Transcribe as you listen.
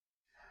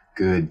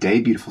Good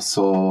day, beautiful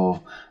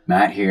soul.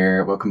 Matt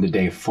here. Welcome to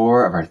day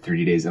 4 of our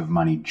 30 Days of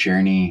Money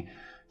journey.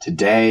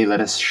 Today, let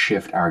us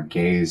shift our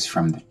gaze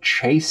from the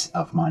chase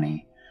of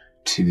money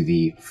to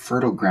the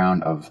fertile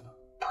ground of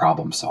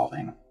problem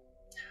solving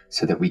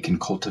so that we can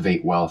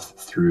cultivate wealth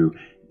through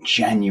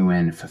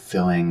genuine,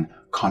 fulfilling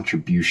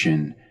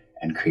contribution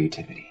and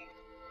creativity.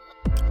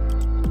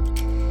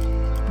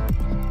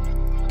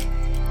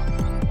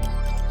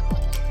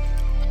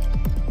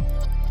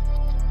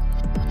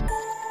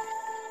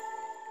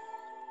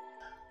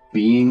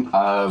 Being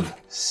of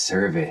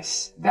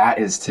service. That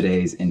is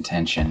today's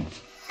intention.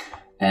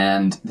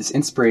 And this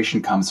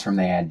inspiration comes from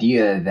the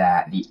idea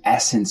that the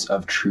essence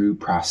of true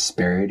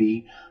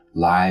prosperity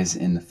lies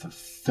in the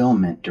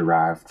fulfillment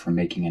derived from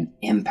making an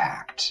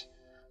impact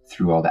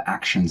through all the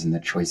actions and the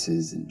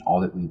choices and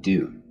all that we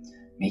do.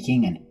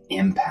 Making an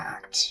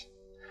impact.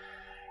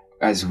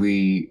 As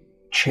we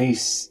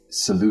chase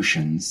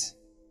solutions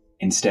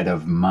instead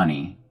of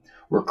money,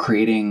 we're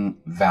creating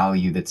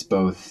value that's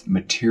both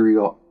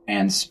material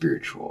and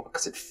spiritual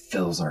because it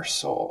fills our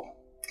soul.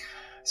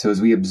 So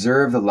as we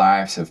observe the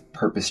lives of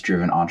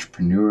purpose-driven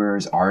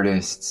entrepreneurs,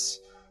 artists,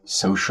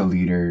 social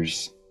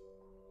leaders,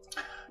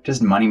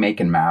 just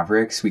money-making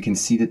mavericks, we can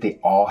see that they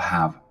all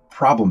have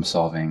problem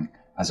solving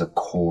as a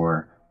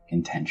core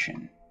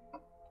intention.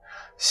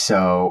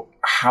 So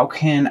how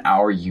can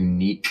our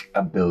unique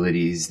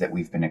abilities that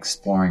we've been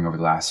exploring over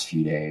the last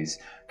few days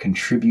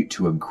contribute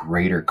to a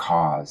greater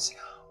cause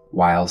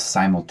while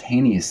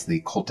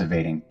simultaneously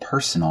cultivating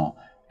personal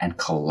and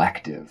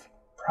collective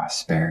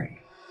prosperity?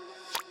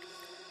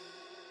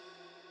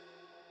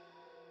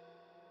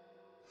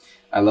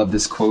 I love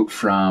this quote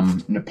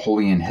from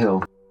Napoleon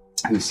Hill,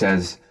 who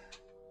says,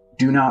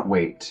 "Do not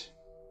wait.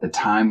 The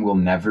time will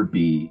never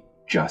be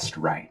just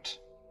right.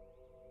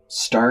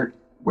 Start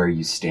where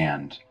you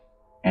stand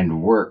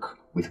and work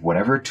with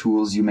whatever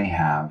tools you may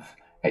have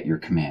at your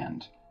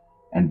command,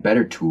 and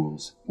better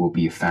tools will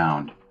be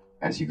found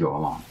as you go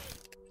along."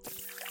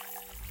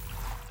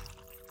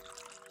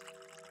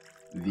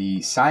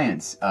 The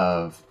science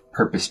of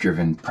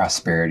purpose-driven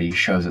prosperity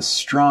shows a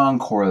strong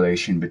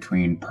correlation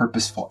between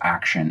purposeful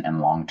action and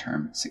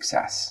long-term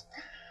success.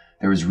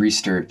 There was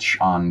research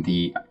on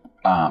the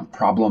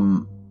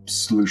problem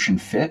solution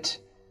fit.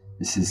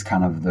 This is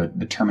kind of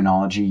the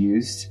terminology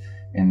used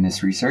in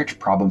this research,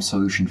 problem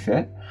solution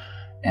fit.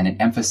 And it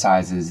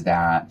emphasizes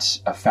that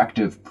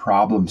effective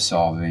problem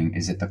solving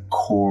is at the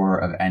core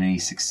of any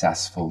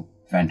successful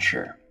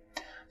venture.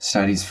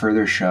 Studies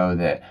further show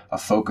that a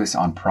focus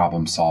on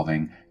problem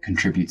solving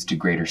contributes to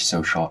greater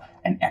social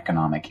and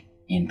economic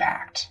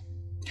impact.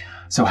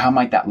 So how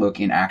might that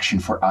look in action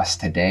for us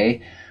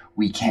today?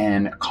 We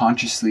can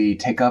consciously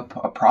take up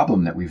a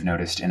problem that we've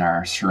noticed in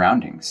our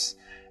surroundings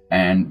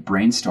and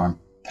brainstorm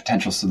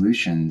potential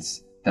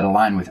solutions that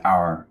align with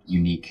our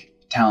unique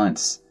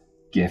talents,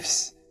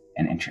 gifts,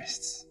 and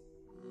interests.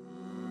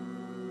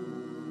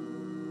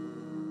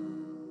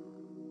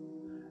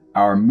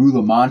 Our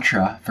Mula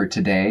mantra for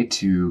today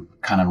to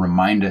kind of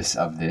remind us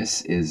of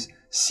this is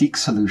seek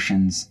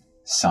solutions,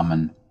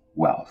 summon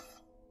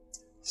wealth.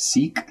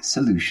 Seek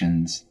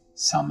solutions,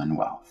 summon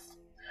wealth.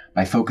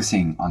 By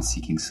focusing on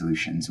seeking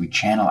solutions, we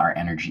channel our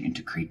energy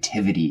into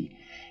creativity.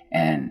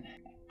 And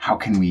how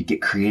can we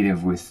get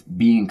creative with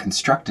being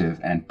constructive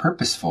and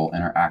purposeful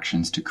in our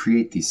actions to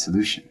create these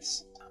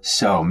solutions?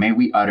 So may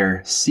we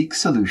utter seek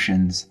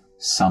solutions,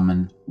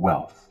 summon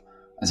wealth,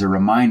 as a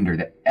reminder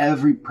that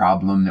every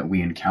problem that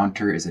we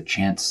encounter is a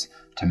chance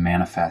to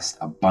manifest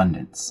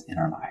abundance in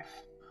our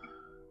life.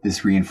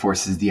 This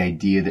reinforces the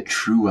idea that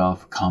true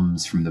wealth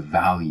comes from the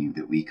value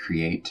that we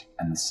create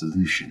and the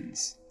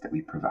solutions that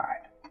we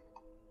provide.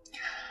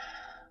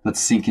 Let's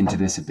sink into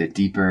this a bit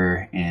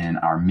deeper in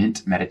our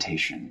Mint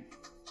meditation.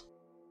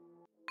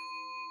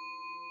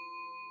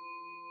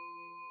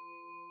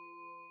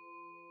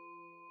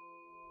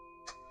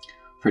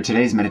 For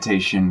today's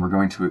meditation, we're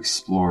going to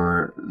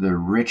explore the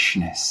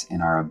richness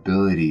in our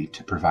ability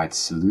to provide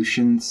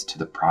solutions to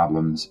the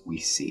problems we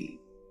see.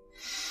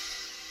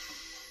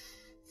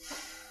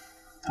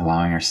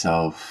 Allowing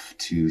ourselves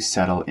to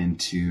settle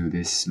into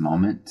this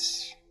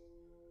moment,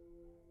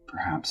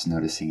 perhaps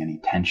noticing any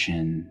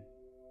tension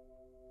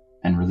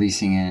and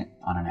releasing it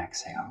on an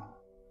exhale.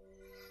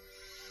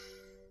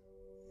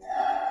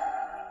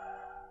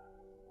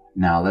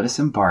 Now let us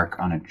embark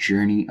on a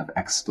journey of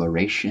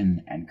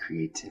exploration and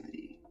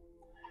creativity.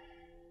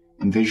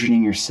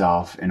 Envisioning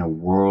yourself in a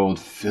world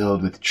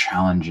filled with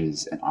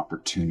challenges and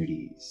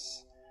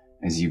opportunities.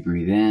 As you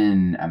breathe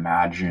in,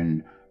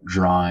 imagine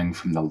drawing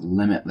from the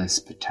limitless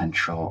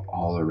potential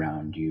all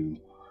around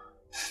you,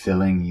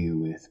 filling you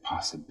with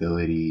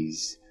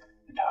possibilities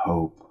and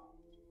hope.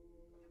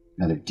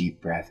 Another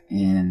deep breath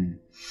in.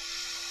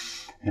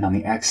 And on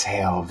the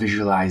exhale,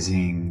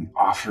 visualizing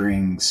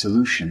offering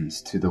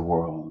solutions to the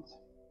world.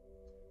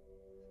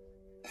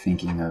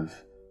 Thinking of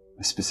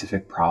a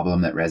specific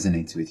problem that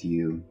resonates with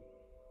you.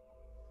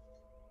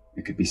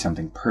 It could be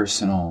something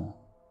personal,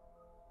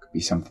 it could be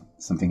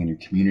something in your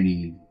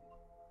community,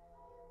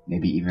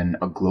 maybe even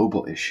a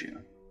global issue.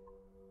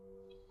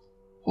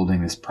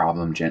 holding this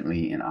problem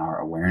gently in our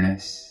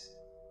awareness,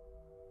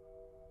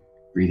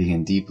 breathing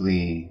in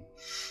deeply,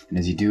 and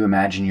as you do,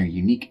 imagine your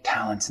unique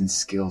talents and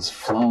skills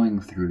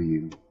flowing through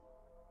you.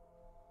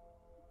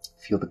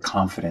 Feel the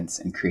confidence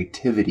and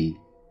creativity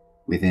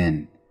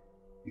within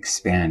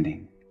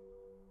expanding,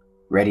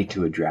 ready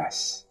to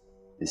address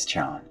this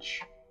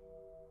challenge.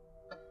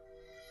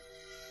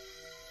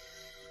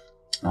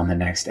 On the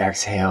next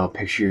exhale,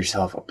 picture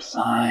yourself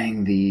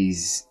applying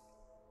these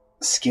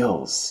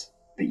skills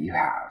that you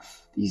have,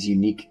 these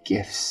unique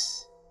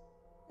gifts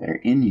that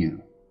are in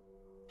you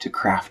to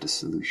craft a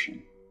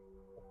solution.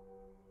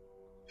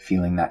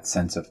 Feeling that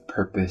sense of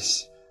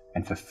purpose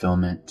and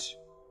fulfillment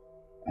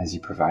as you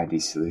provide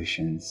these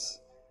solutions,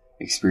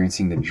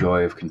 experiencing the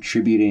joy of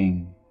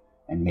contributing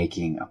and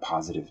making a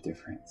positive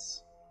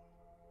difference.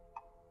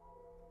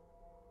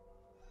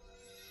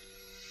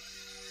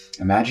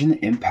 Imagine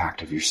the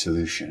impact of your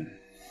solution,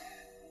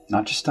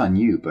 not just on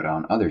you, but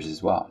on others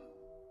as well.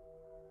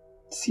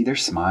 See their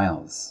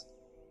smiles,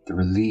 the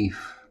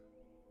relief,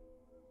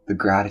 the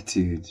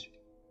gratitude,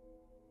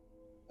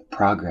 the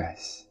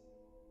progress.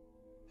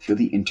 Feel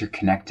the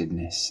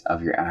interconnectedness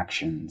of your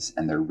actions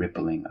and their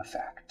rippling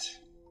effect.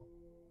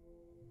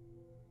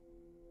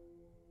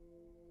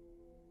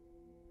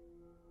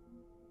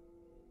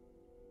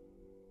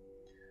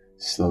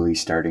 Slowly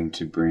starting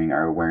to bring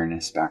our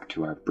awareness back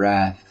to our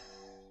breath,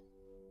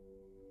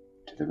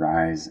 to the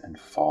rise and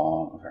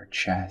fall of our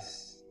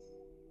chest,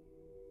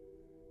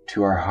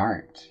 to our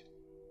heart,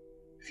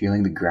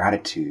 feeling the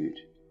gratitude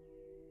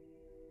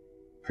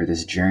for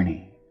this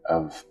journey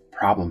of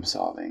problem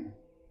solving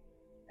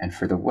and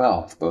for the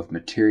wealth, both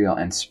material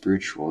and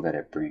spiritual, that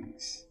it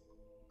brings.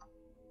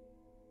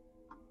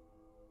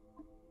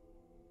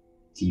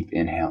 Deep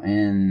inhale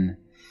in,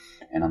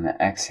 and on the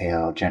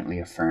exhale, gently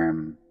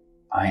affirm,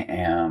 I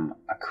am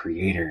a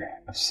creator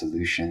of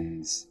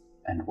solutions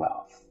and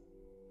wealth.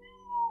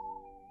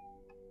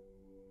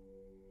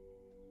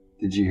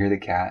 Did you hear the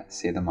cat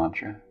say the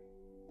mantra?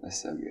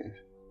 That's so good.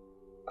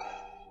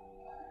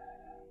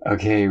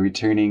 Okay,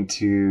 returning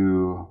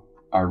to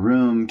our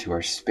room, to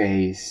our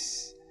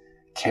space,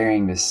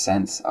 carrying this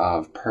sense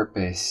of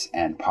purpose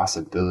and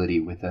possibility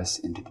with us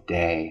into the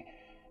day.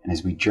 And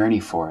as we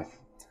journey forth,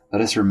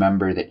 let us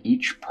remember that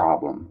each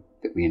problem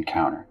that we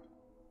encounter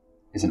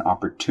is an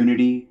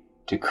opportunity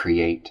to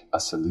create a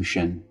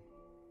solution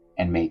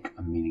and make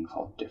a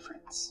meaningful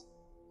difference.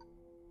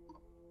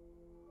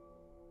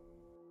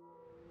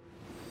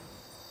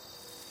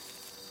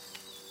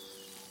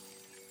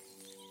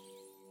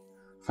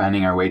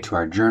 Finding our way to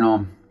our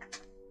journal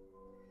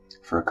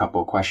for a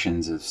couple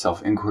questions of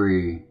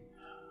self-inquiry.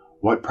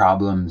 What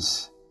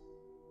problems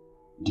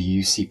do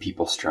you see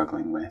people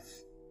struggling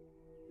with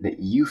that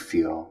you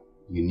feel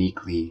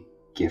uniquely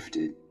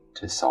gifted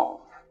to solve?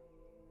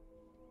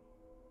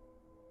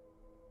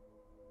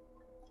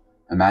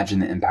 Imagine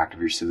the impact of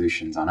your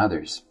solutions on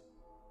others.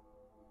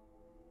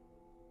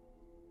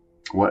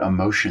 What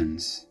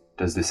emotions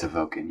does this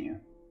evoke in you?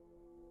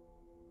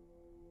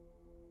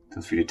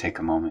 Feel free to take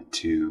a moment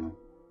to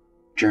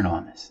journal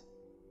on this.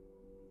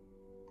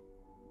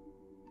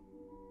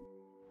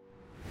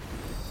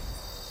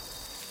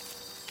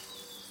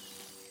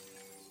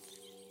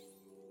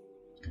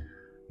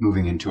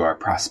 Moving into our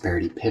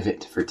prosperity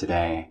pivot for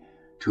today,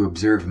 to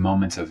observe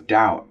moments of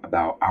doubt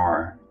about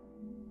our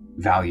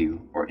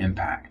value or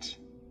impact.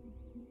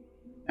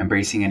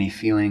 Embracing any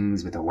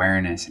feelings with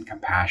awareness and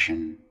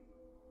compassion,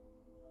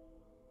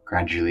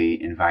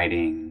 gradually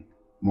inviting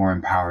more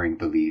empowering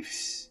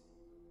beliefs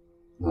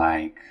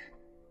like,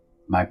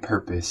 my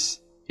purpose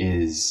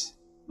is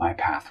my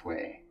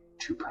pathway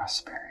to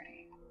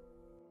prosperity.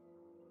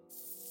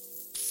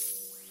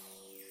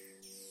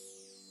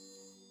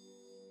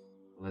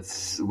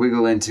 Let's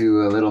wiggle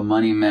into a little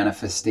money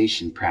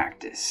manifestation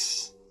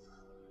practice.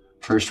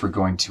 First, we're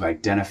going to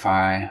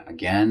identify,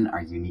 again,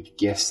 our unique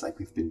gifts like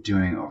we've been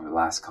doing over the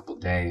last couple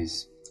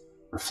days,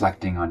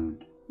 reflecting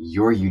on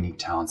your unique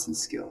talents and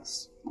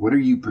skills. What are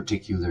you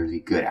particularly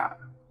good at?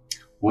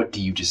 What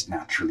do you just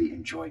naturally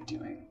enjoy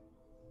doing?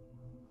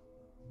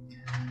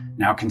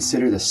 Now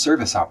consider the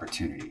service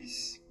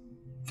opportunities.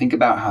 Think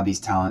about how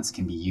these talents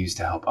can be used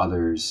to help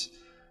others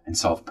and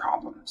solve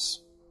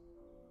problems.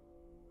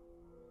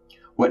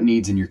 What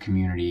needs in your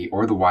community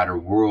or the wider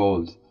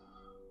world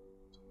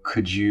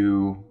could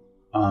you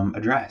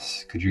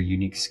address? Could your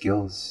unique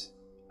skills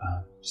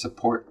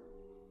support?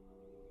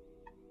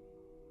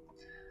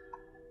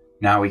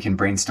 Now we can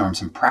brainstorm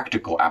some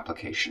practical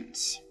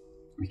applications.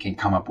 We can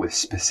come up with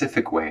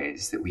specific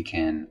ways that we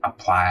can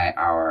apply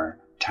our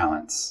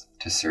talents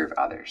to serve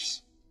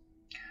others.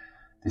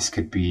 This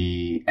could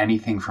be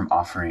anything from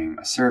offering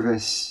a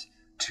service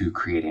to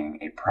creating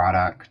a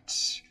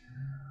product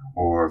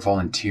or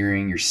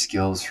volunteering your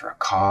skills for a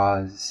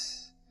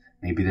cause.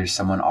 Maybe there's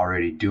someone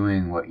already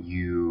doing what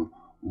you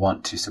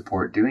want to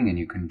support doing and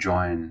you can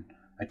join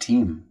a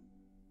team.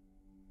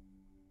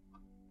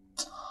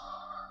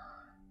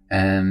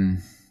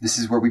 And this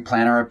is where we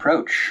plan our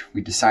approach.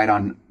 We decide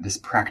on this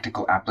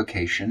practical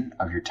application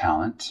of your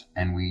talent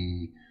and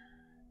we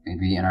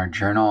Maybe in our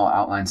journal,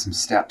 outline some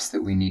steps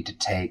that we need to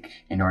take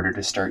in order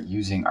to start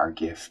using our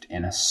gift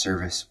in a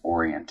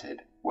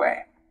service-oriented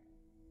way.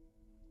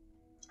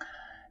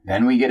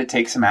 Then we get to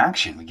take some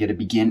action. We get to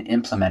begin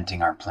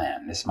implementing our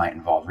plan. This might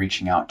involve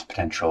reaching out to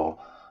potential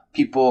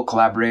people,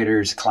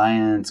 collaborators,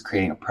 clients,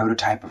 creating a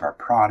prototype of our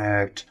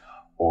product,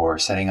 or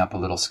setting up a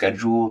little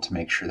schedule to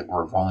make sure that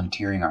we're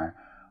volunteering our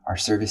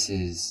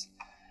services.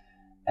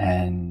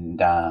 And,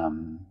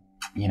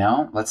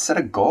 let's set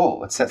a goal.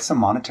 Let's set some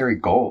monetary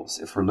goals.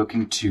 If we're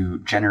looking to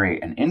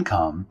generate an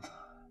income,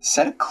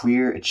 set a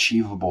clear,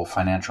 achievable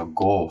financial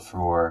goal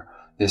for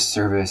this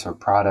service or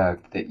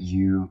product that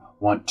you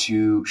want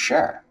to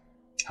share.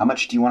 How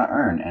much do you want to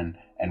earn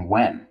and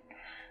when?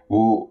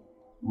 We'll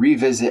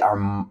revisit our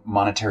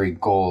monetary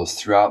goals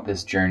throughout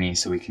this journey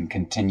so we can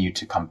continue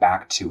to come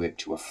back to it,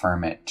 to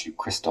affirm it, to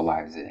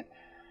crystallize it,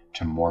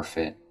 to morph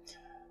it.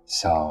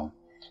 So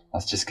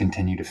let's just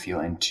continue to feel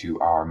into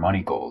our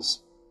money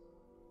goals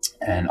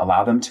and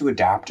allow them to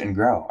adapt and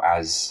grow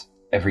as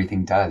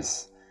everything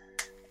does.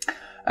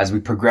 As we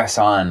progress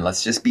on,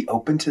 let's just be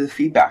open to the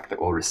feedback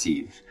that we'll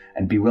receive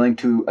and be willing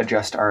to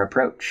adjust our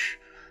approach.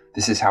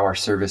 This is how our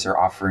service or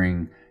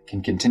offering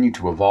can continue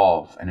to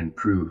evolve and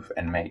improve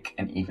and make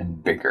an even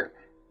bigger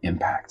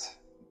impact.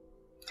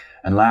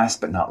 And last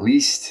but not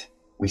least,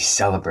 we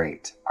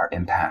celebrate our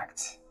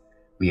impact.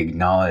 We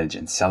acknowledge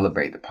and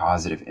celebrate the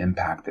positive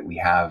impact that we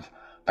have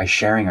by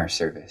sharing our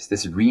service.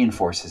 This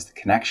reinforces the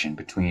connection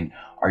between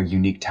our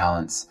unique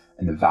talents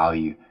and the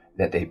value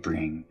that they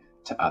bring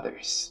to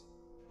others.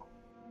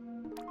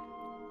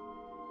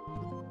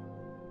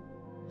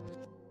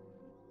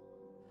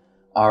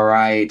 All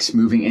right,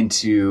 moving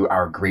into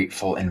our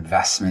grateful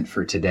investment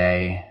for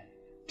today,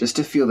 just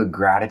to feel the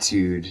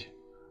gratitude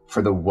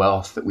for the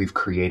wealth that we've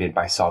created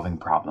by solving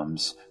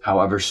problems,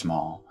 however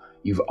small.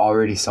 You've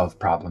already solved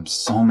problems,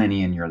 so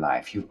many in your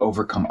life. You've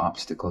overcome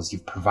obstacles.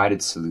 You've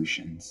provided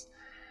solutions.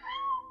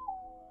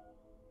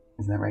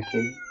 Isn't that right,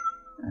 Katie?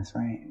 That's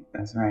right.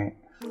 That's right.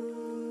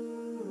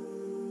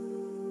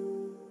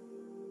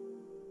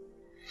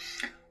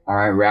 All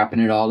right, wrapping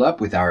it all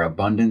up with our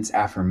abundance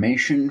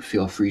affirmation.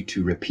 Feel free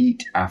to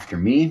repeat after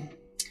me.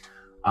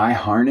 I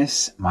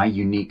harness my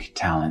unique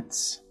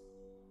talents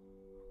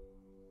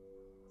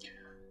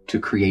to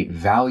create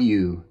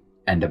value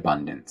and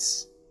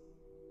abundance.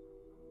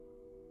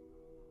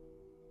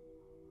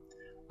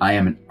 I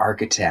am an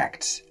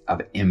architect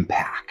of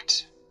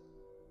impact,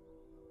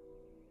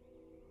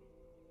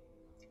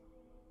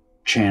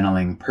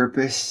 channeling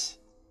purpose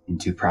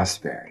into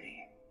prosperity.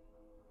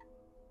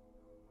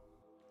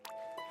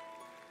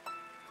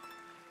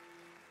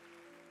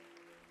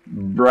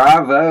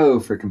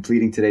 Bravo for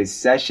completing today's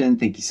session.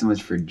 Thank you so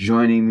much for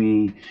joining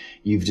me.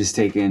 You've just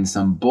taken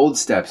some bold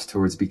steps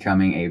towards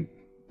becoming a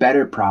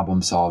better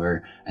problem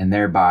solver and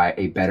thereby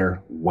a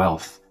better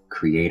wealth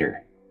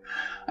creator.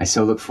 I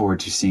so look forward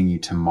to seeing you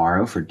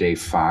tomorrow for day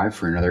 5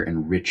 for another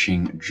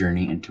enriching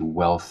journey into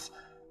wealth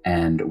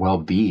and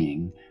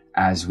well-being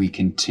as we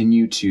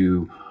continue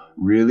to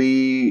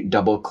really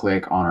double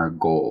click on our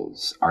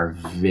goals, our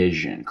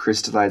vision,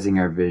 crystallizing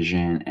our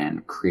vision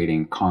and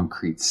creating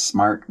concrete,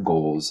 smart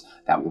goals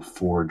that will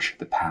forge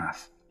the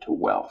path to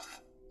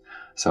wealth.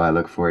 So I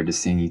look forward to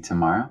seeing you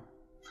tomorrow.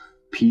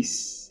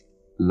 Peace,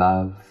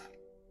 love,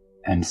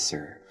 and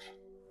serve.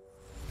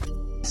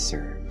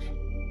 Serve.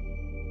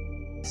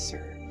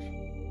 Serve.